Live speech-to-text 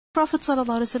Prophet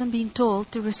ﷺ being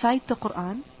told to recite the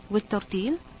Quran with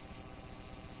tartil?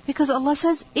 Because Allah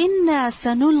says, "Inna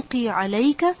sanulqi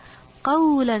alayka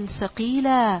qawlan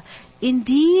saqila."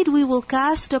 Indeed, we will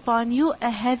cast upon you a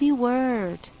heavy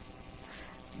word.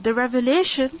 The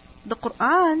revelation, the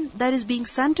Quran that is being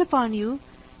sent upon you,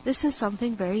 this is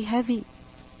something very heavy.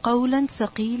 Qawlan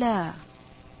saqila.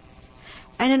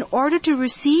 And in order to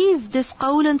receive this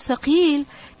qawlan saqil,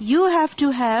 you have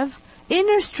to have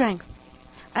inner strength.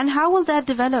 And how will that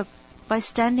develop? By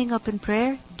standing up in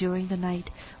prayer during the night,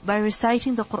 by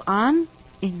reciting the Quran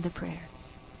in the prayer.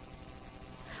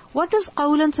 What does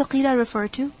qawlan thaqila refer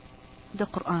to? The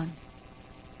Quran.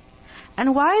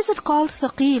 And why is it called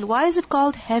thaqil? Why is it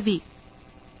called heavy?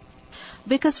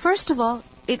 Because first of all,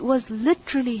 it was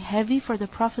literally heavy for the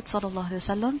Prophet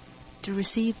ﷺ to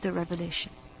receive the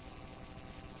revelation.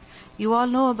 You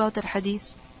all know about that hadith.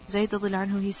 Zayd radhiyallahu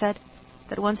anhu, he said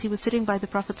that once he was sitting by the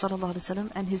Prophet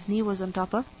ﷺ and his knee was on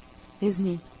top of his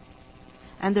knee.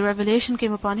 And the revelation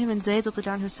came upon him, and Zayd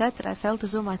radhiyallahu anhu said that I felt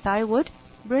as though my thigh would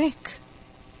break.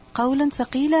 Qawlan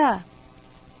saqila.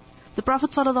 The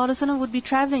Prophet ﷺ would be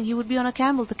traveling, he would be on a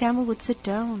camel, the camel would sit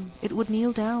down, it would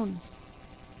kneel down.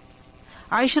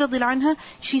 Aisha radhiyallahu anha,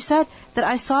 she said that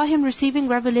I saw him receiving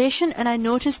revelation and I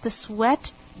noticed the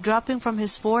sweat dropping from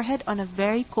his forehead on a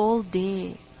very cold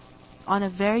day. On a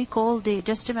very cold day,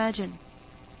 just imagine.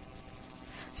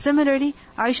 Similarly,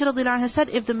 Aisha radhiyallahu anha said,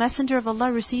 if the Messenger of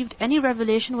Allah received any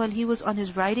revelation while he was on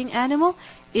his riding animal,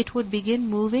 it would begin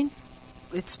moving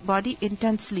its body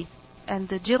intensely. And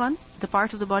the jiran, the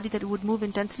part of the body that it would move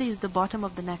intensely, is the bottom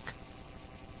of the neck.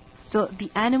 So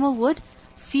the animal would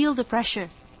feel the pressure.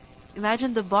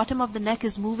 Imagine the bottom of the neck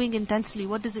is moving intensely.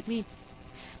 What does it mean?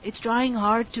 It's trying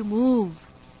hard to move.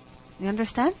 You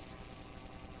understand?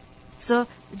 So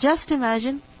just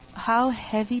imagine how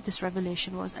heavy this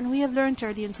revelation was. And we have learned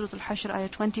already in Surah Al-Hashr, ayah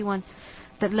 21,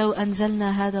 that لو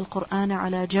أنزلنا هذا القرآن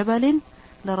على جبل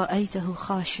لرأيته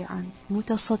خاشعا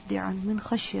متصدعا من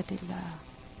خشية الله.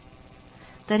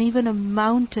 Then even a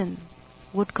mountain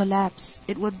would collapse,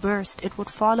 it would burst, it would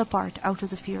fall apart out of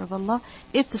the fear of Allah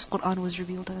if this Quran was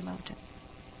revealed on a mountain.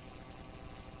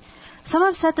 Some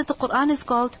have said that the Quran is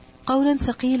called qawlan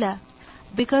thaqila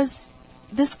because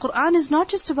this Quran is not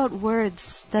just about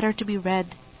words that are to be read,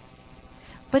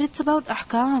 but it's about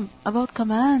ahkam, about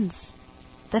commands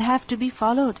that have to be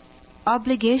followed,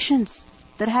 obligations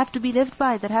that have to be lived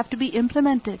by, that have to be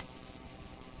implemented.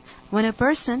 When a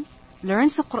person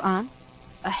learns the Quran,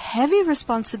 a heavy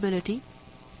responsibility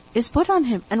is put on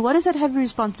him. And what is that heavy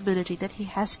responsibility? That he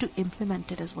has to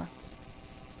implement it as well.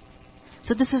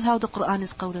 So this is how the Quran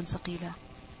is qawlan thaqila.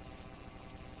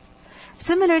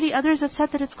 Similarly, others have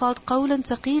said that it's called qawlan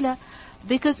thaqila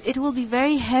because it will be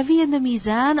very heavy in the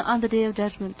mizan on the Day of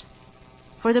Judgment.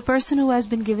 For the person who has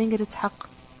been giving it its haqq.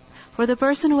 For the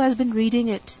person who has been reading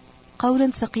it.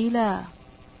 Qawlan thaqila.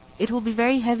 It will be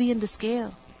very heavy in the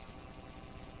scale.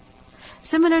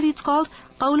 Similarly, it's called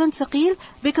qawlan thaqil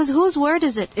because whose word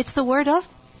is it? It's the word of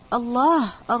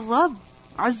Allah, Ar-Rabb,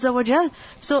 Azza wa Jal.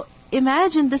 So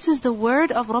imagine this is the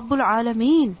word of Rabbul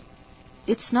Alameen.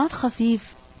 It's not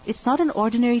khafif. It's not an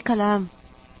ordinary kalam.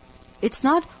 It's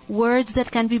not words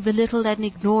that can be belittled and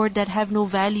ignored that have no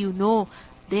value. No,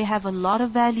 they have a lot of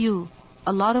value,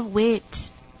 a lot of weight.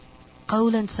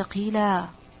 Qawlan thaqila.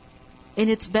 In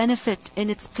its benefit, in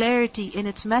its clarity, in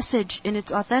its message, in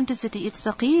its authenticity, it's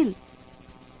thaqil.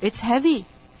 It's heavy.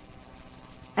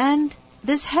 And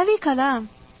this heavy kalam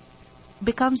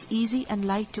becomes easy and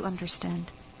light to understand.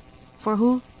 For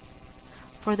who?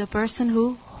 For the person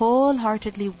who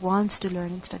wholeheartedly wants to learn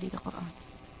and study the Quran.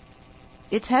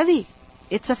 It's heavy.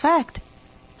 It's a fact.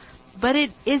 But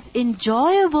it is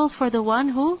enjoyable for the one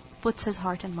who puts his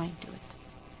heart and mind to it.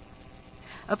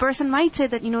 A person might say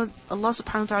that, Allah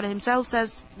subhanahu wa ta'ala himself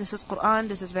says, this is Quran,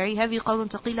 this is very heavy, qawlun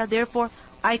thaqila, therefore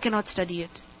I cannot study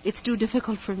it. It's too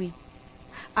difficult for me.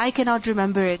 I cannot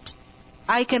remember it.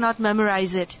 I cannot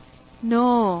memorize it.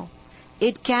 No.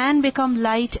 It can become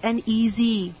light and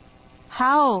easy.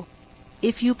 How?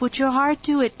 If you put your heart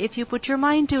to it, if you put your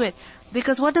mind to it.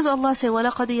 Because what does Allah say?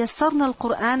 وَلَقَدْ يَسَّرْنَا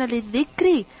الْقُرْآنَ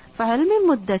لِلذِّكْرِ فَهَلْ مِن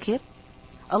مُدَّكِرٍ.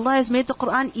 Allah has made the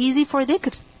Quran easy for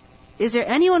dhikr. Is there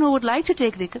anyone who would like to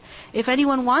take dhikr? If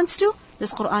anyone wants to,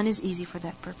 this Quran is easy for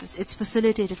that purpose. It's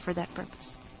facilitated for that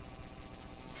purpose.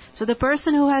 So the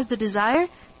person who has the desire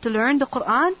to learn the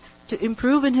Quran, to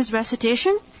improve in his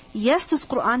recitation, yes, this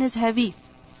Quran is heavy,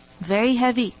 very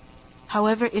heavy.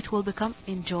 However, it will become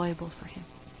enjoyable for him.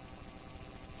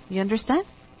 You understand?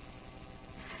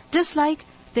 Just like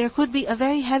there could be a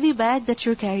very heavy bag that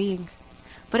you're carrying,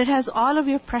 but it has all of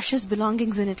your precious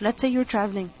belongings in it. Let's say you're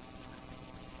traveling.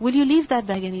 Will you leave that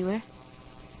bag anywhere?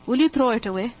 Will you throw it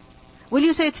away? Will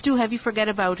you say it's too heavy, forget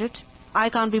about it? I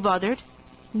can't be bothered?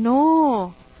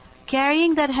 No.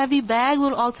 Carrying that heavy bag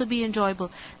will also be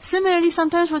enjoyable. Similarly,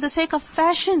 sometimes for the sake of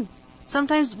fashion,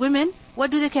 sometimes women,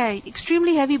 what do they carry?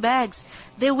 Extremely heavy bags.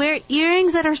 They wear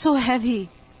earrings that are so heavy.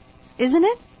 Isn't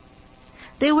it?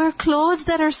 They wear clothes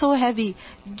that are so heavy,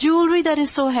 jewelry that is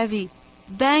so heavy,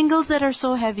 bangles that are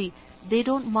so heavy. They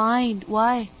don't mind.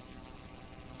 Why?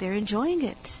 They're enjoying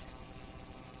it.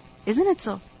 Isn't it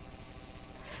so?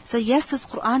 So yes, this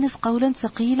Quran is qawlan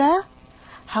thaqila.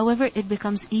 However, it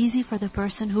becomes easy for the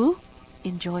person who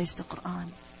enjoys the Quran.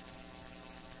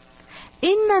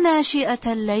 Inna nashi'ata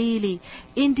al-layli.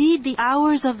 Indeed, the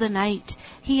hours of the night.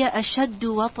 Hiya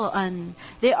ashaddu wata'an.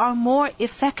 They are more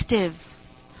effective.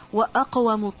 Wa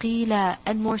aqwamu qila.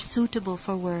 And more suitable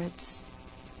for words.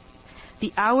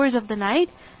 The hours of the night,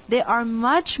 they are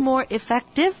much more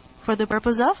effective for the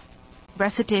purpose of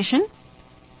recitation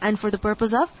and for the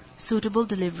purpose of suitable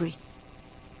delivery.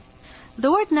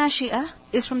 The word nashi'ah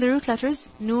is from the root letters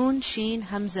Noon, Sheen,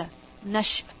 Hamza.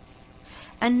 Nash.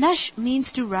 And nash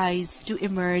means to rise, to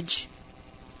emerge.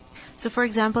 So for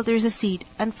example, there is a seed,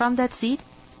 and from that seed,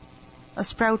 a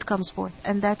sprout comes forth,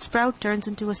 and that sprout turns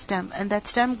into a stem, and that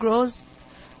stem grows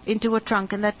into a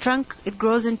trunk, and that trunk, it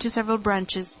grows into several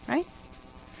branches, right?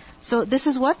 So this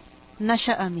is what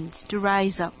nasha'a means, to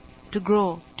rise up, to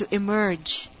grow, to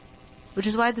emerge. Which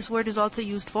is why this word is also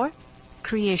used for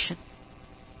creation.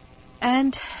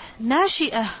 And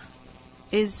nashi'ah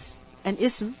is an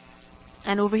ism,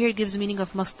 and over here it gives the meaning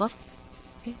of masdar.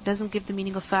 Okay? It doesn't give the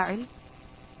meaning of fa'il.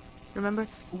 Remember,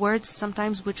 words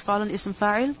sometimes which fall on ism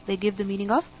fa'il, they give the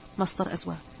meaning of masdar as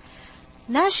well.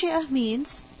 Nashi'ah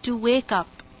means to wake up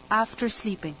after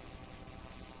sleeping.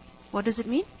 What does it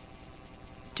mean?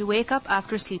 To wake up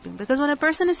after sleeping. Because when a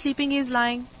person is sleeping, he is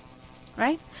lying,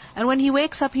 right? And when he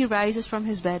wakes up, he rises from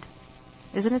his bed.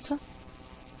 Isn't it so?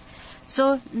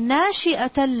 So,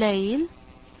 nashi'at al-layl,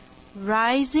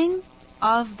 rising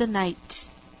of the night.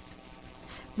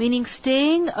 Meaning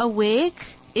staying awake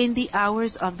in the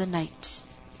hours of the night.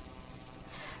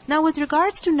 Now with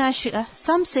regards to nashi'ah,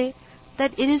 some say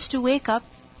that it is to wake up,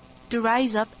 to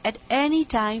rise up at any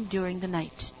time during the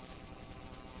night.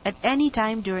 At any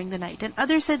time during the night. And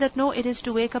others say that no, it is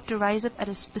to wake up, to rise up at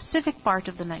a specific part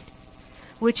of the night.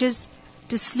 Which is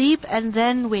to sleep and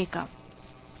then wake up.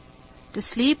 To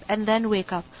sleep and then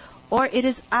wake up. Or it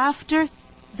is after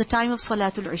the time of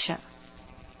Salatul Isha.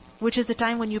 Which is the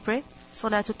time when you pray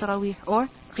Salatul Taraweeh or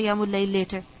Qiyamul Layl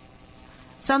later.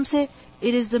 Some say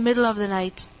it is the middle of the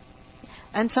night.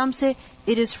 And some say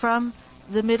it is from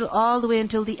the middle all the way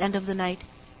until the end of the night.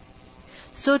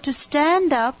 So to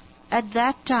stand up at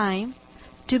that time,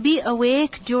 to be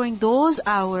awake during those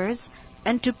hours,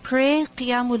 and to pray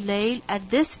Qiyamul Layl at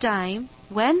this time,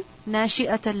 when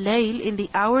Nashi'at al-Layl, in the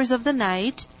hours of the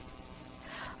night,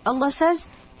 Allah says,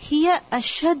 Hiya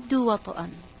ashaddu wata'an.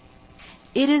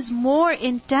 It is more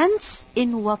intense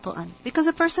in wata'an. Because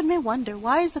a person may wonder,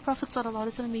 why is the Prophet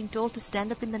ﷺ being told to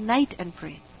stand up in the night and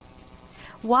pray?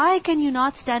 Why can you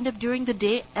not stand up during the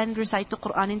day and recite the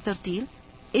Quran in tartil?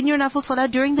 In your nafil salah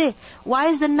during the day. Why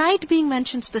is the night being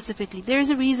mentioned specifically? There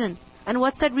is a reason. And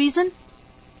what's that reason?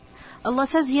 Allah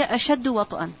says, Hiya ashaddu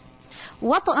wata'an.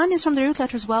 Wata'an is from the root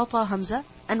letters wata hamza,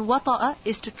 and wata'a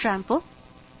is to trample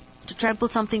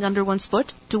something under one's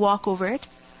foot, to walk over it.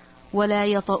 وَلَا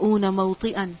يَطَؤُونَ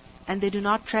مَوْطِئًا. And they do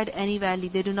not tread any valley,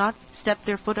 they do not step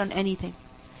their foot on anything.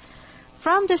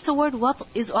 From this, the word wat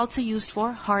is also used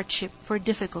for hardship, for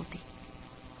difficulty.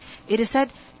 It is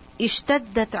said,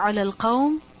 اشتدت على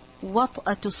القوم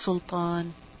وطأة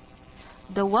السلطان.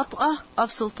 The wat'ah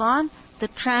of sultan, the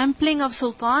trampling of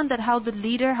sultan, that how the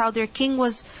leader, how their king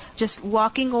was just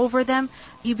walking over them,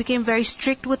 he became very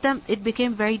strict with them, it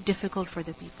became very difficult for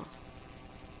the people.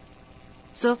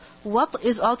 So, wat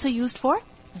is also used for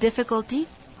difficulty,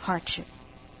 hardship.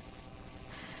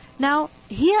 Now,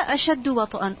 here ashaddu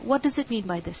wata'an, what does it mean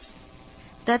by this?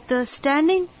 That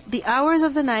the hours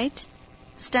of the night,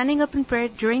 standing up in prayer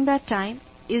during that time,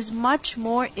 is much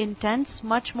more intense,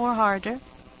 much more harder,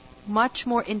 much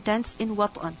more intense in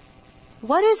wat'an.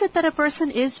 What is it that a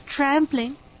person is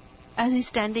trampling as he's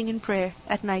standing in prayer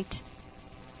at night?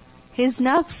 His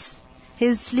nafs,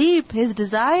 his sleep, his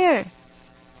desire.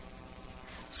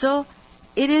 So,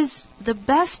 it is the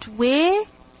best way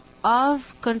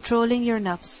of controlling your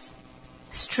nafs,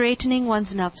 straightening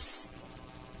one's nafs.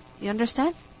 You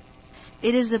understand?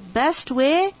 It is the best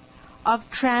way of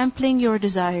trampling your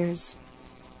desires.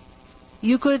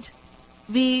 You could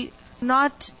be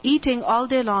not eating all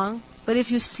day long, but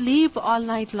if you sleep all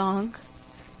night long,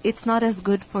 it's not as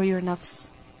good for your nafs.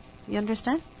 You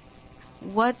understand?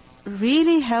 What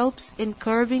really helps in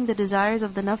curbing the desires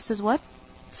of the nafs is what?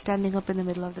 Standing up in the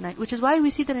middle of the night. Which is why we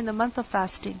see that in the month of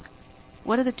fasting,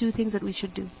 what are the two things that we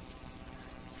should do?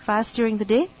 Fast during the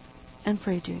day and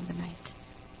pray during the night.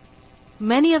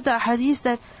 Many of the hadiths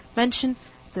that mention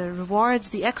the rewards,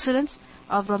 the excellence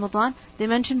of Ramadan, they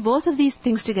mention both of these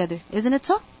things together. Isn't it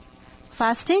so?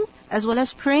 Fasting as well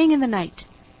as praying in the night.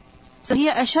 So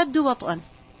here, ashaddu wat'an.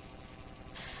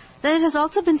 Then it has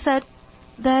also been said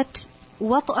that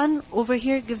wat'an over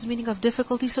here gives meaning of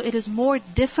difficulty. So it is more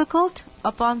difficult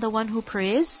upon the one who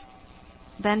prays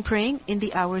than praying in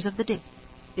the hours of the day.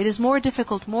 It is more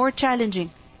difficult, more challenging.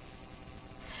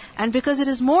 And because it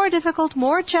is more difficult,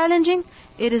 more challenging,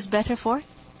 it is better for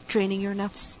training your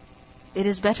nafs. It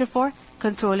is better for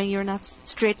controlling your nafs,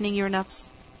 straightening your nafs.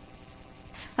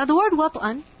 Now the word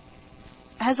wat'an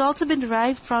has also been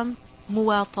derived from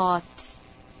muwatat.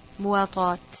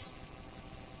 Muwatat.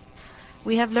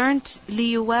 We have learned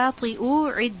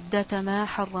لِيُوَاطِئُوا عِدَّةَ مَا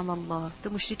حَرَّمَ اللَّهُ. The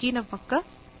mushrikeen of Makkah,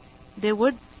 they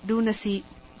would do nasi.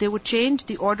 They would change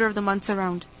the order of the months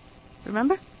around.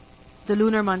 Remember? The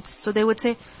lunar months. So they would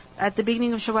say, at the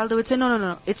beginning of Shawwal, they would say,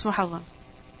 no, it's Muharram.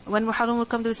 When Muharram would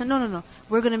come, they would say, no,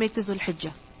 we're going to make this Dhul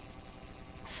Hijjah.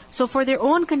 So for their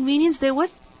own convenience, they would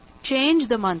change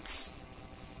the months.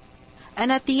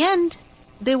 And at the end,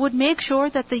 they would make sure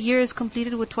that the year is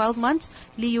completed with 12 months.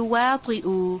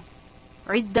 لِيُوَاطِئُوا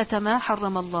عِدَّةَ مَا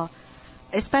حَرَّمَ اللَّهُ.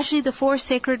 Especially the 4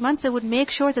 sacred months, they would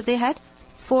make sure that they had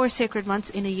 4 sacred months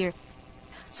in a year.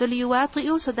 So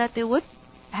لِيُوَاطِئُوا, so that they would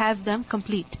have them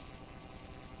complete.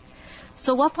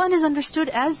 So wat'an is understood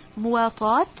as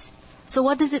muwatat. So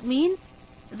what does it mean?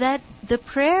 That the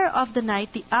prayer of the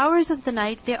night, the hours of the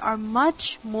night, they are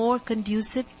much more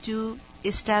conducive to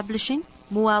establishing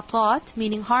muwatat,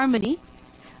 meaning harmony,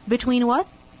 between what?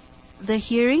 The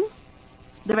hearing,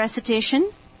 the recitation,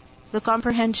 the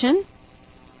comprehension,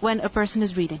 when a person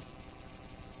is reading.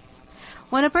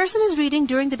 When a person is reading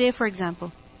during the day, for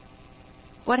example,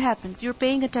 what happens? You're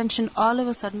paying attention, all of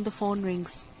a sudden the phone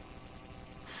rings.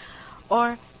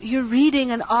 Or you're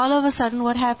reading and all of a sudden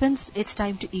what happens? It's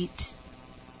time to eat.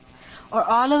 Or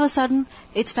all of a sudden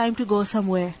it's time to go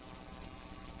somewhere.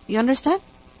 You understand?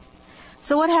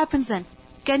 So what happens then?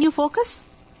 Can you focus?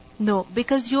 No,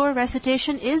 because your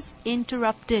recitation is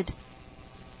interrupted.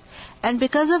 And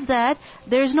because of that,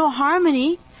 there is no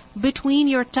harmony between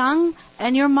your tongue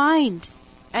and your mind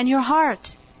and your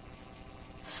heart.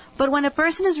 But when a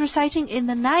person is reciting in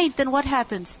the night, then what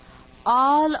happens?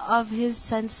 All of his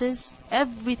senses,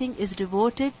 everything is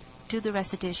devoted to the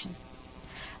recitation.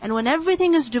 And when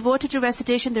everything is devoted to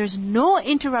recitation, there is no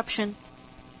interruption,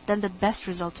 then the best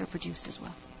results are produced as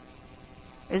well.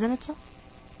 Isn't it so?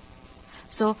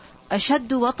 So,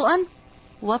 ashaddu wat'an,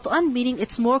 wat'an meaning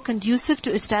it's more conducive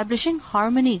to establishing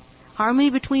harmony.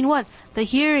 Harmony between what? The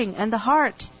hearing and the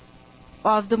heart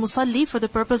of the musalli for the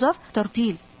purpose of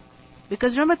tartil.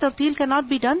 Because remember, tartil cannot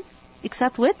be done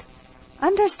except with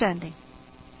understanding.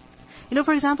 You know,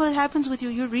 for example, it happens with you,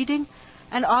 you're reading,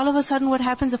 and all of a sudden what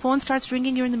happens, the phone starts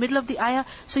ringing, you're in the middle of the ayah,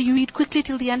 so you read quickly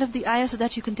till the end of the ayah so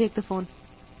that you can take the phone.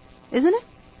 Isn't it?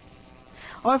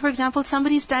 Or for example,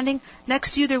 somebody's standing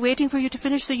next to you, they're waiting for you to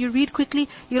finish, so you read quickly,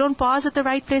 you don't pause at the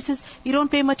right places, you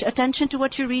don't pay much attention to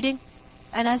what you're reading,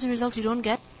 and as a result, you don't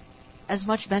get as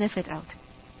much benefit out.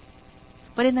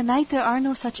 But in the night, there are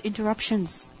no such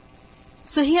interruptions.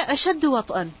 So here, ashaddu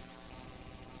wat'an.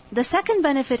 The second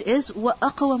benefit is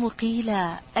وَأَقْوَمُ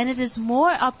قِيلًا, and it is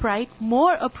more upright,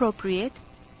 more appropriate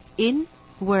in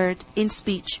word, in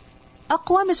speech.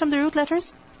 Aqwam is from the root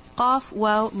letters Qaf,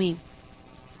 Waw, Mim.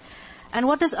 And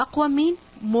what does aqwam mean?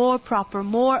 More proper,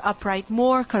 more upright,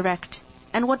 more correct.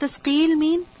 And what does qeel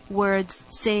mean? Words,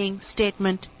 saying,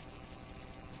 statement.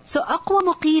 So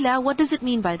aqwamu qila, what does it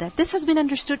mean by that? This has been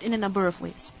understood in a number of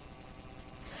ways.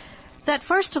 That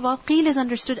first of all, qeel is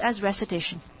understood as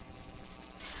recitation.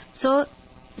 So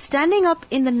standing up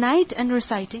in the night and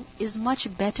reciting is much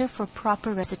better for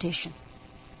proper recitation.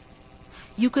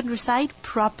 You can recite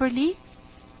properly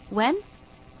when?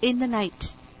 In the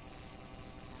night.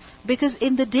 Because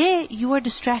in the day, you are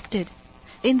distracted.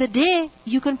 In the day,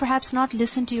 you can perhaps not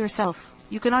listen to yourself.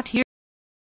 You cannot hear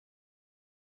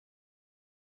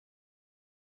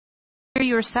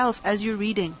yourself as you're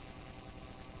reading.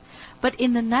 But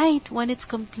in the night, when it's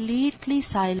completely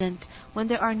silent, when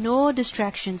there are no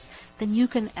distractions, then you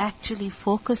can actually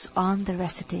focus on the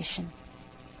recitation.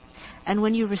 And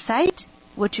when you recite,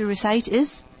 what you recite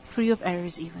is free of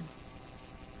errors even.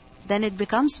 Then it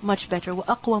becomes much better.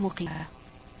 وَأَقْوَمُ قِيلًا.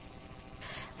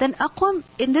 Then aqwam,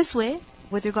 in this way,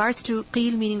 with regards to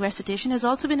qeel meaning recitation, has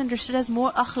also been understood as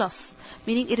more akhlas,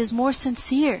 meaning it is more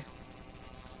sincere.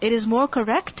 It is more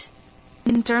correct,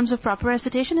 in terms of proper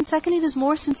recitation, and secondly, it is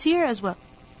more sincere as well.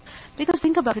 Because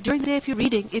think about it, during the day if you're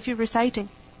reading, if you're reciting,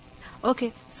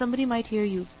 okay, somebody might hear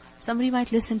you, somebody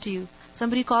might listen to you,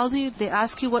 somebody calls you, they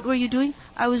ask you, what were you doing?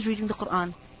 I was reading the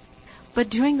Quran. But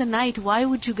during the night, why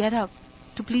would you get up?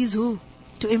 To please who?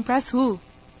 To impress who?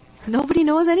 Nobody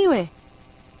knows anyway.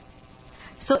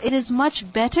 So it is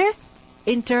much better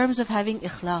in terms of having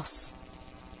ikhlas.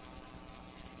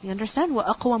 You understand?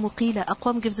 وَأَقْوَمُ قِيلًا.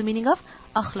 Aqwam gives the meaning of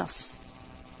akhlas.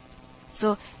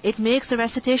 So it makes the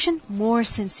recitation more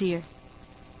sincere.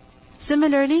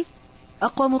 Similarly,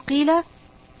 أَقْوَمُ قِيلًا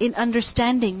in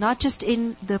understanding, not just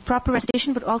in the proper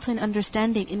recitation, but also in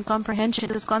understanding, in comprehension,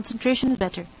 because concentration is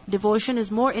better. Devotion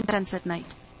is more intense at night.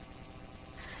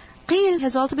 Qeel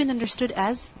has also been understood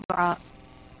as dua.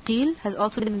 Qeel has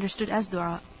also been understood as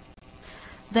dua.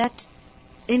 That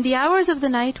in the hours of the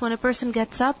night, when a person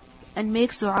gets up and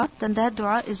makes dua, then that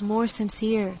dua is more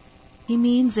sincere. He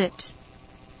means it.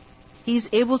 He is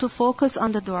able to focus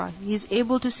on the dua. He is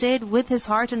able to say it with his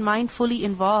heart and mind fully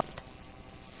involved.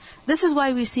 This is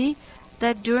why we see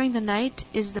that during the night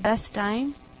is the best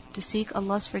time to seek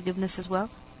Allah's forgiveness as well,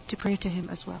 to pray to Him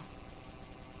as well.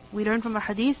 We learn from a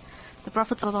hadith, the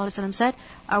Prophet ﷺ said,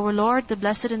 our Lord, the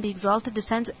Blessed and the Exalted,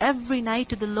 descends every night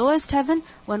to the lowest heaven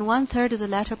when 1/3 of the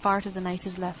latter part of the night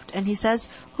is left. And He says,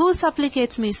 who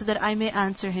supplicates me so that I may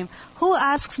answer him? Who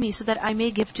asks me so that I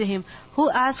may give to him? Who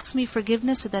asks me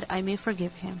forgiveness so that I may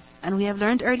forgive him? And we have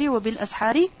learned earlier,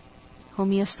 وَبِالْأَسْحَارِ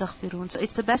هُمْ يَسْتَغْفِرُونَ. So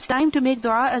it's the best time to make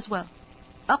dua as well.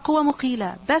 أَقْوَمُ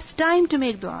قِيلًا. Best time to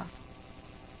make dua.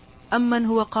 أَمَّنْ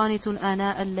هُوَ قَانِتٌ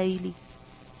آنَاءَ اللَّيْلِ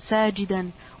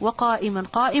سَاجِدًا وَقَائِمًا.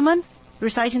 قَائِمًا,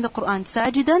 reciting the Quran.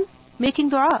 Sajidan, making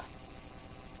dua.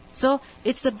 So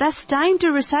it's the best time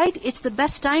to recite. It's the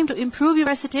best time to improve your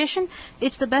recitation.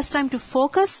 It's the best time to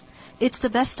focus. It's the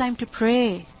best time to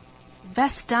pray.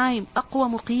 Best time.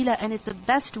 أَقْوَمُ قِيلًا. And it's the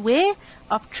best way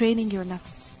of training your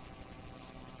nafs.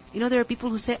 You know, there are people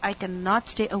who say, I cannot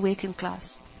stay awake in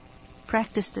class.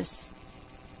 Practice this.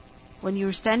 When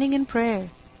you're standing in prayer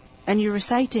and you're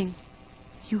reciting,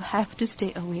 you have to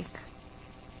stay awake.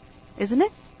 Isn't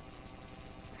it?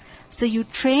 So you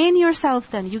train yourself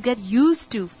then. You get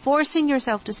used to forcing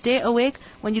yourself to stay awake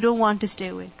when you don't want to stay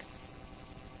awake.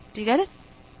 Do you get it?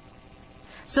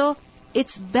 So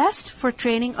it's best for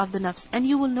training of the nafs. And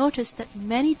you will notice that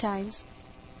many times,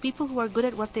 people who are good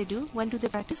at what they do, when do they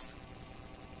practice?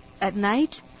 At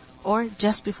night or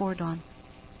just before dawn.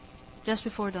 Just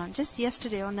before dawn. Just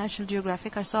yesterday on National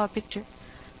Geographic, I saw a picture.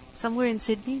 Somewhere in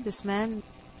Sydney, this man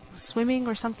was swimming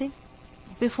or something.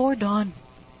 Before dawn.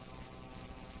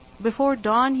 Before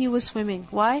dawn he was swimming.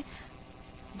 Why?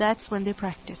 That's when they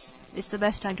practice. It's the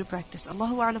best time to practice.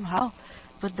 Allahu A'lam how.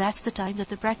 But that's the time that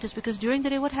they practice. Because during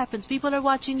the day what happens? People are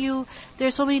watching you. There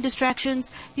are so many distractions.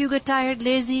 You get tired,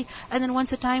 lazy. And then once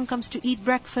the time comes to eat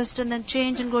breakfast and then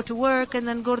change and go to work and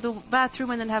then go to the bathroom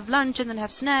and then have lunch and then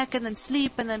have snack and then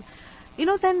sleep and then,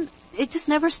 then it just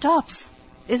never stops.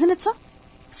 Isn't it so?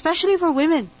 Especially for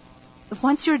women.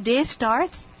 Once your day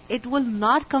starts, it will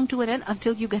not come to an end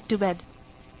until you get to bed.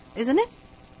 Isn't it?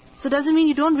 So doesn't mean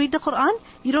you don't read the Quran,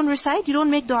 you don't recite, you don't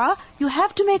make dua. You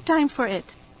have to make time for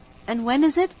it. And when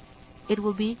is it? It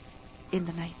will be in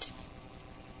the night.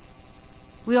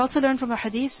 We also learn from a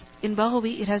hadith, in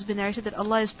Baghawi, it has been narrated that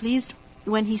Allah is pleased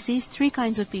when He sees 3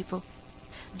 kinds of people.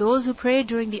 Those who pray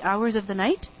during the hours of the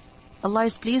night. Allah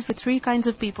is pleased with 3 kinds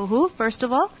of people. Who? First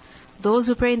of all, those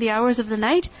who pray in the hours of the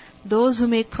night, those who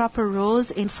make proper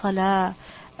rows in salah,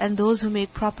 and those who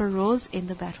make proper rows in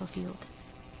the battlefield.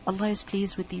 Allah is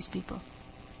pleased with these people.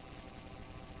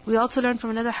 We also learn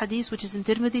from another hadith which is in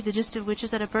Tirmidhi, the gist of which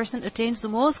is that a person attains the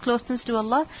most closeness to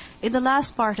Allah in the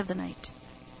last part of the night.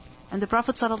 And the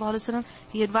Prophet ﷺ,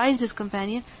 he advised his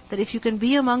companion that if you can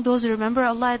be among those who remember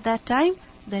Allah at that time,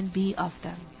 then be of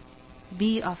them.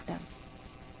 Be of them.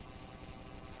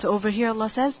 So over here Allah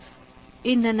says,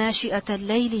 إِنَّ نَاشِئَةَ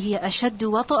اللَّيْلِ هِيَ أَشَدُّ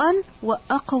وَطَئًا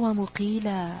وَأَقْوَمُ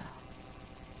قِيلًا.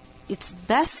 It's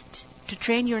best to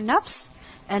train your nafs,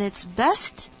 and it's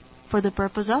best for the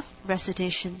purpose of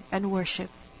recitation and worship.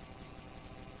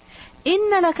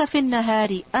 إِنَّ لَكَ فِي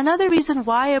النَّهَارِ. Another reason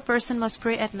why a person must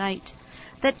pray at night,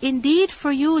 that indeed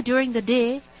for you during the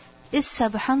day is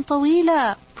sabhan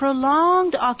tawila,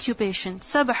 prolonged occupation.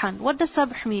 Sabhan. What does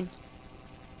sabh mean?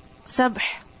 Sabh.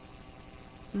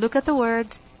 Look at the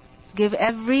word. Give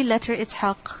every letter its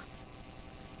haqq.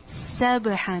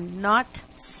 Sabhan, not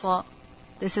sa.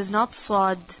 This is not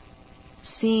sad,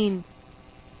 seen.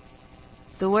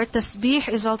 The word tasbih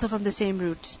is also from the same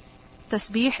root.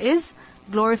 Tasbih is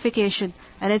glorification,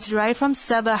 and it's derived from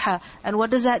sabaha. And what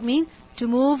does that mean? To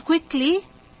move quickly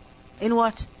in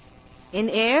what? In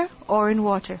air or in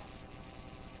water.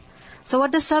 So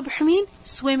what does sabh mean?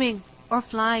 Swimming or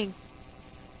flying.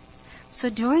 So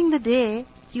during the day,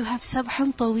 you have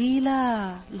sabhan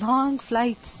tawila, long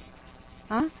flights.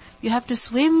 Huh? You have to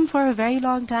swim for a very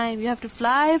long time. You have to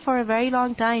fly for a very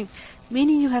long time.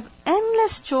 Meaning you have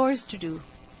endless chores to do.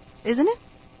 Isn't it?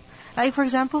 Like for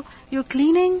example, you're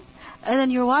cleaning, and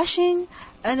then you're washing,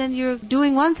 and then you're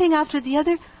doing one thing after the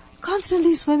other.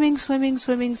 Constantly swimming.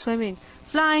 Flying.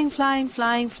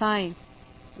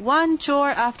 One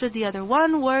chore after the other.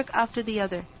 One work after the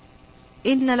other.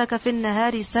 إِنَّ لَكَ فِي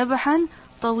النَّهَارِ سَبْحًا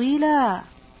طَوِيلًا.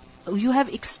 You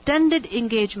have extended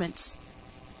engagements.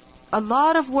 A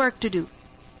lot of work to do.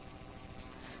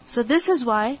 So this is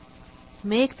why,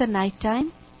 make the night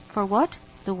time for what?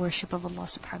 The worship of Allah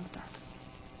subhanahu wa ta'ala.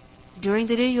 During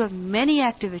the day you have many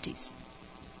activities.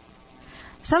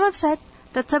 Some have said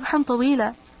that sabhan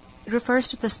tawila refers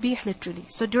to tasbih literally.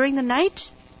 So during the night,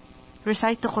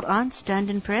 recite the Quran, stand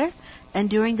in prayer, and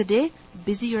during the day,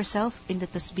 busy yourself in the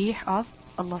tasbih of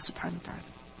Allah subhanahu wa ta'ala.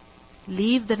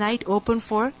 Leave the night open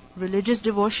for religious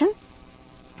devotion,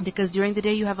 because during the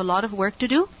day you have a lot of work to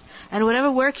do, and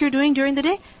whatever work you're doing during the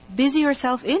day, busy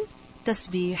yourself in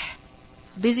tasbih.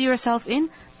 Busy yourself in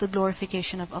the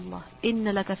glorification of Allah. إِنَّ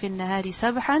لَكَ فِي النَّهَارِ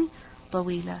سَبْحًا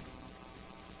طَوِيلًا.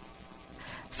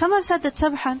 Some have said that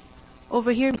sabhan,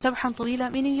 over here, sabhan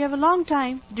tawila, meaning you have a long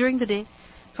time during the day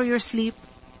for your sleep.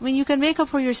 I mean, you can make up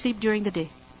for your sleep during the day.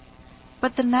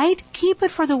 But the night, keep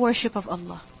it for the worship of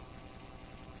Allah.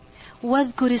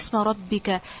 وَاذْكُرِ اسْمَ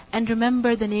رَبِّكَ, and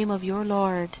remember the name of your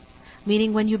Lord.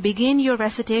 Meaning when you begin your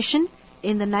recitation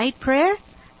in the night prayer,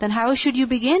 then how should you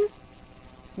begin?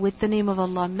 With the name of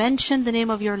Allah. Mention the name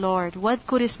of your Lord. وَاذْكُرِ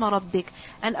اسْمَ رَبِّكَ.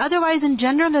 And otherwise in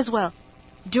general as well.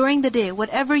 During the day,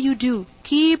 whatever you do,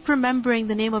 keep remembering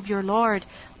the name of your Lord.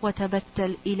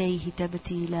 وَتَبَتَّلْ إِلَيْهِ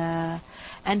تَبْتِيلًا.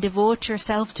 And devote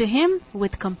yourself to Him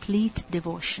with complete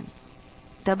devotion.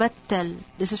 Tabattal.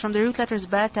 This is from the root letters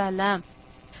Batala.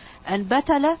 And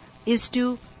Batala is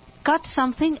to cut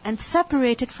something and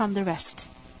separate it from the rest.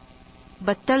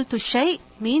 Battaltu shay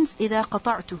means إِذَا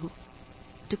قَطَعْتُهُ.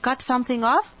 To cut something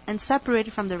off and separate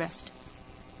it from the rest.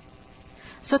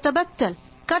 So tabattal.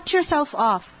 Cut yourself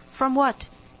off. From what?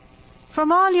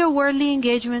 From all your worldly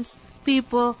engagements,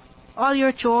 people, all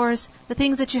your chores, the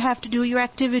things that you have to do, your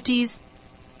activities.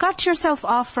 Cut yourself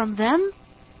off from them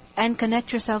and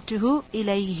connect yourself to who?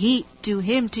 إِلَيْهِ. To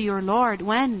Him, to your Lord.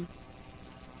 When?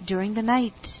 During the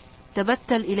night.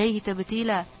 تَبَتَّلْ إِلَيْهِ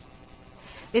تَبْتِيلًا.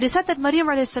 It is said that Maryam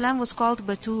a.s. was called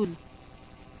Batul.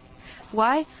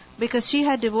 Why? Because she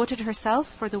had devoted herself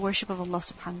for the worship of Allah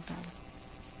subhanahu wa ta'ala.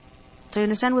 So you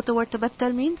understand what the word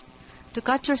tabattal means? To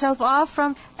cut yourself off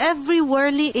from every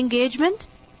worldly engagement,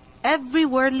 and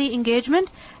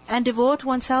devote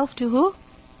oneself to who?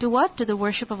 To what? To the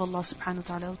worship of Allah subhanahu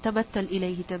wa ta'ala. Tabattal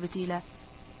ilayhi tabtila.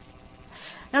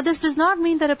 Now this does not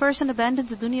mean that a person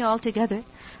abandons the dunya altogether,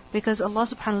 because Allah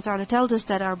subhanahu wa ta'ala tells us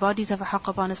that our bodies have a haqq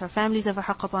upon us, our families have a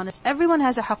haqq upon us, everyone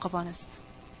has a haqq upon us.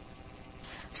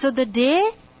 So the day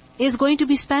is going to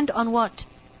be spent on what?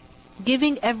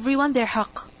 Giving everyone their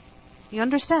haqq. You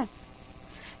understand?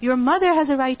 Your mother has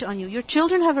a right on you. Your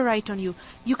children have a right on you.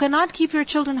 You cannot keep your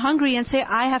children hungry and say,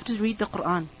 I have to read the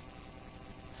Quran.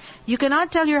 You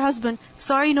cannot tell your husband,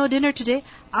 sorry, no dinner today,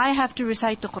 I have to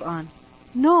recite the Quran.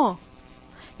 No.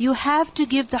 You have to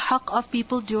give the haqq of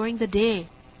people during the day.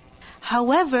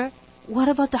 However, what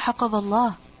about the haqq of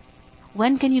Allah?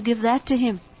 When can you give that to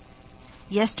Him?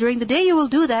 Yes, during the day you will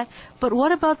do that, but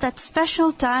what about that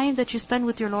special time that you spend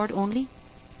with your Lord only?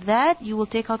 That you will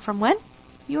take out from when?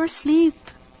 Your sleep.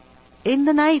 In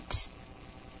the night.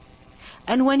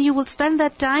 And when you will spend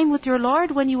that time with your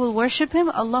Lord, when you will worship Him,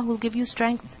 Allah will give you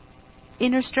strength.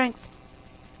 Inner strength.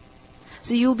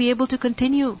 So you will be able to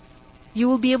continue. You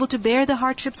will be able to bear the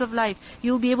hardships of life.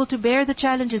 You will be able to bear the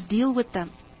challenges, deal with them.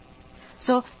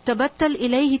 So, tabattal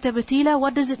ilayhi tabtila,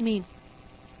 what does it mean?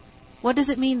 What does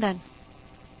it mean then?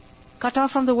 Cut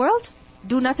off from the world?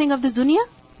 Do nothing of this dunya?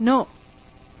 No.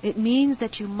 It means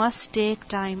that you must take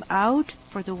time out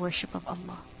for the worship of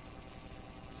Allah.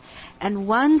 And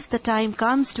once the time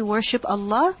comes to worship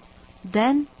Allah,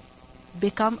 then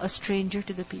become a stranger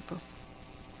to the people.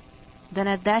 Then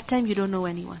at that time you don't know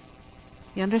anyone.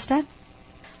 You understand?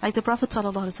 Like the Prophet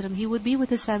ﷺ, he would be with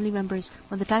his family members.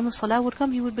 When the time of salah would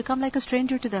come, he would become like a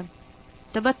stranger to them.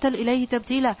 Tabattal ilayhi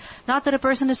tabtila. Not that a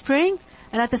person is praying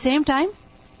and at the same time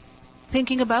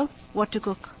thinking about what to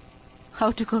cook,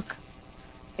 how to cook,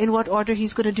 in what order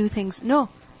he's going to do things. No.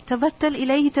 Tabattal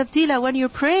ilayhi tabtila. When you're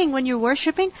praying, when you're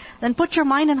worshipping, then put your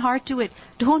mind and heart to it.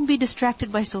 Don't be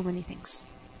distracted by so many things.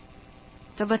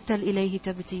 Tabattal ilayhi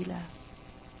tabtila.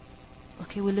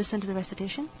 Okay, we'll listen to the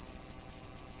recitation.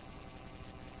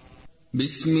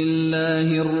 بسم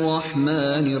الله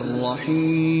الرحمن الرحيم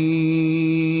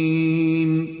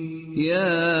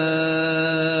يا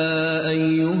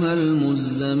أيها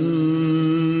المزمل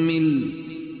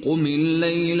قم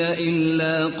الليل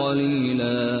إلا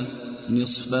قليلا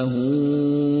نصفه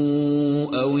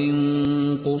أو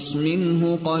انقص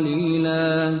منه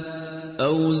قليلا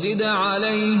أو زد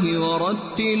عليه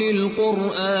ورتل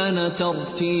القرآن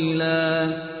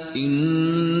ترتيلا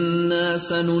إنا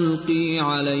سنلقي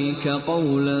عليك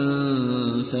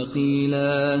قولا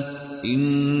ثقيلا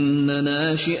إن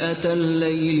ناشئة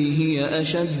الليل هي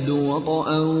أشد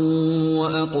وطئا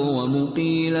وأقوم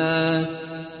قيلا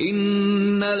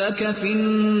إن لك في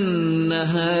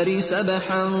النهار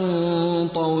سبحا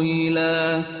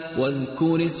طويلا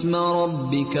واذكر اسم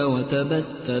ربك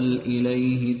وتبتل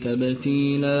إليه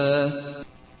تبتيلا.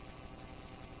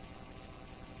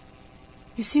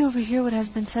 You see over here what has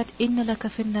been said, إِنَّ لَكَ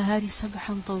فِي النَّهَارِ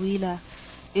سَبْحًا طَوِيلًا.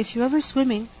 If you're ever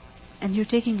swimming and you're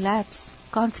taking laps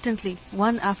constantly,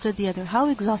 one after the other, how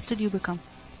exhausted you become.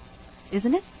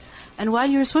 Isn't it? And while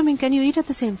you're swimming, can you eat at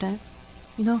the same time?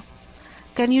 No.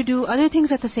 Can you do other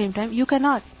things at the same time? You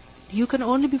cannot. You can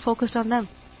only be focused on them.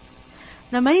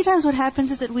 Now many times what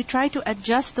happens is that we try to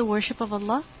adjust the worship of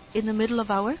Allah in the middle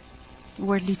of our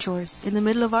worldly chores, in the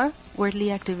middle of our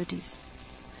worldly activities.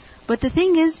 But the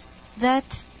thing is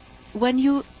that when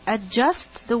you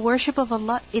adjust the worship of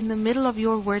Allah in the middle of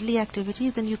your worldly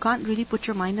activities, then you can't really put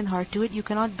your mind and heart to it. You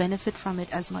cannot benefit from it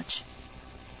as much.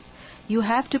 You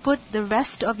have to put the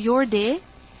rest of your day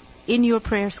in your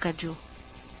prayer schedule.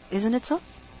 Isn't it so?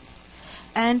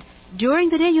 And during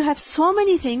the day you have so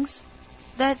many things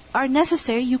that are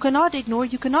necessary. You cannot ignore.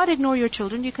 You cannot ignore your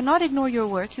children. You cannot ignore your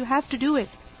work. You have to do it.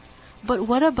 But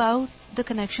what about the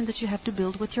connection that you have to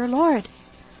build with your Lord?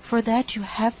 For that you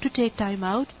have to take time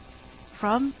out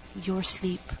from your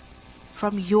sleep,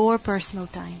 from your personal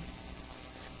time.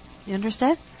 You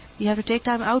understand? You have to take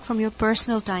time out from your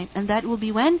personal time. And that will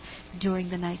be when? During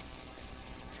the night.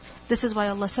 This is why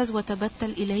Allah says,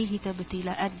 وَتَبَتَّلْ إِلَيْهِ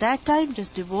تَبْتِيلًا. At that time,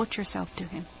 just devote yourself to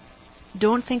Him.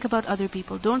 Don't think about other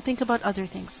people. Don't think about other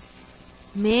things.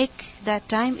 Make that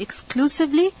time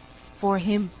exclusively for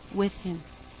Him, with Him.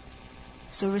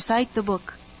 So recite the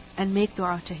book and make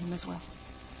dua to Him as well.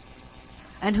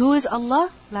 And who is Allah?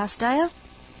 Last ayah.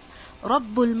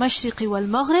 رَبُّ الْمَشْرِقِ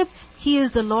وَالْمَغْرِبِ. He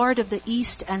is the Lord of the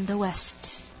East and the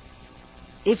West.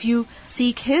 If you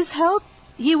seek His help,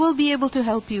 He will be able to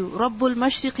help you. رَبُّ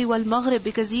الْمَشْرِقِ وَالْمَغْرِبِ.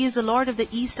 Because He is the Lord of the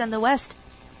East and the West.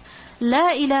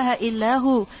 لَا إِلَهَ إِلَّا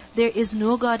هُ. There is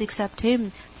no God except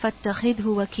Him. فَاتَّخِذْهُ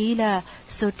وَكِيلًا.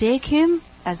 So take Him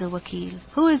as a wakil.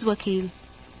 Who is wakil?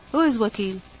 Who is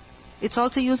wakil? It's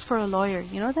also used for a lawyer.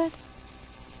 You know that?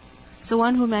 So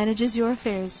one who manages your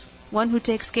affairs. One who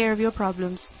takes care of your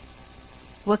problems.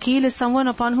 Wakil is someone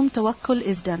upon whom tawakkul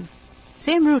is done.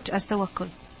 Same root as tawakkul.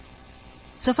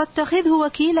 So فَاتَّخِذْهُ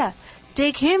وَكِيلًا.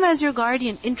 Take Him as your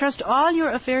guardian. Entrust all your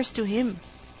affairs to Him.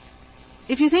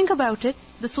 If you think about it,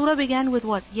 the surah began with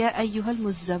what? Ya ayyuhal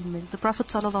Muzzammil. The Prophet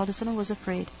ﷺ was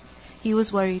afraid. He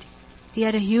was worried. He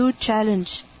had a huge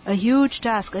challenge, a huge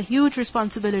task, a huge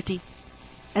responsibility.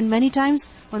 And many times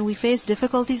when we face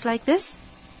difficulties like this,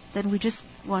 then we just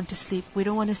want to sleep. We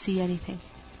don't want to see anything.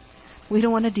 We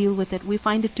don't want to deal with it. We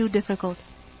find it too difficult.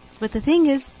 But the thing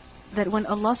is that when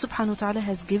Allah subhanahu wa ta'ala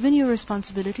has given you a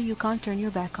responsibility, you can't turn your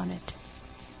back on it.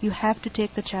 You have to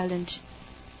take the challenge.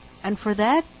 And for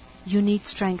that, you need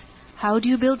strength. How do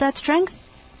you build that strength?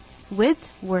 With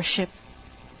worship.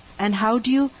 And how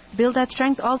do you build that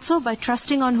strength also? By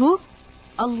trusting on who?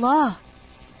 Allah.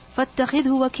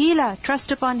 فَاتَّخِذْهُ وَكِيلًا.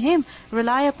 Trust upon Him.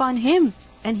 Rely upon Him.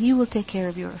 And He will take care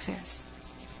of your affairs.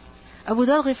 Abu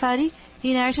Dhar Ghifari,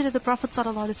 he narrated that the Prophet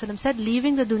ﷺ said,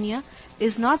 leaving the dunya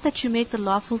is not that you make the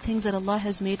lawful things that Allah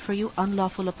has made for you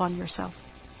unlawful upon yourself.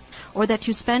 Or that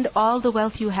you spend all the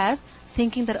wealth you have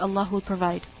thinking that Allah will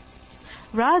provide.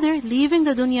 Rather, leaving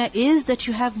the dunya is that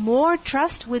you have more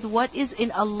trust with what is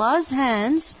in Allah's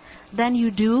hands than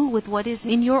you do with what is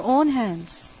in your own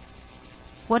hands.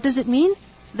 What does it mean?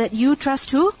 That you trust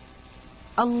who?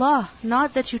 Allah,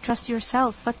 not that you trust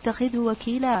yourself. فَاتَّخِذْهُ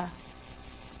وَكِيلًا.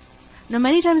 Now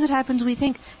many times it happens we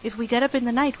think, if we get up in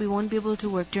the night, we won't be able to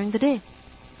work during the day.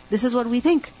 This is what we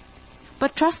think.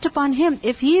 But trust upon Him.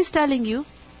 If He is telling you,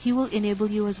 He will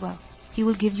enable you as well. He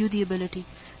will give you the ability.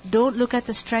 Don't look at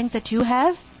the strength that you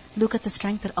have. Look at the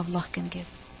strength that Allah can give.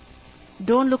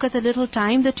 Don't look at the little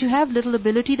time that you have, little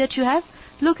ability that you have.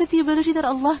 Look at the ability that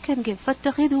Allah can give.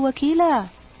 فَاتَّخِذْهُ وَكِيلًا.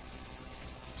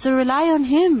 So rely on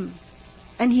Him.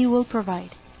 And He will provide.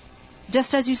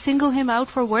 Just as you single Him out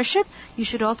for worship, you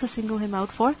should also single Him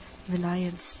out for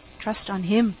reliance. Trust on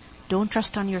Him. Don't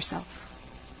trust on yourself.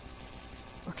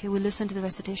 Okay, we'll listen to the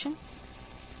recitation.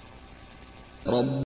 رب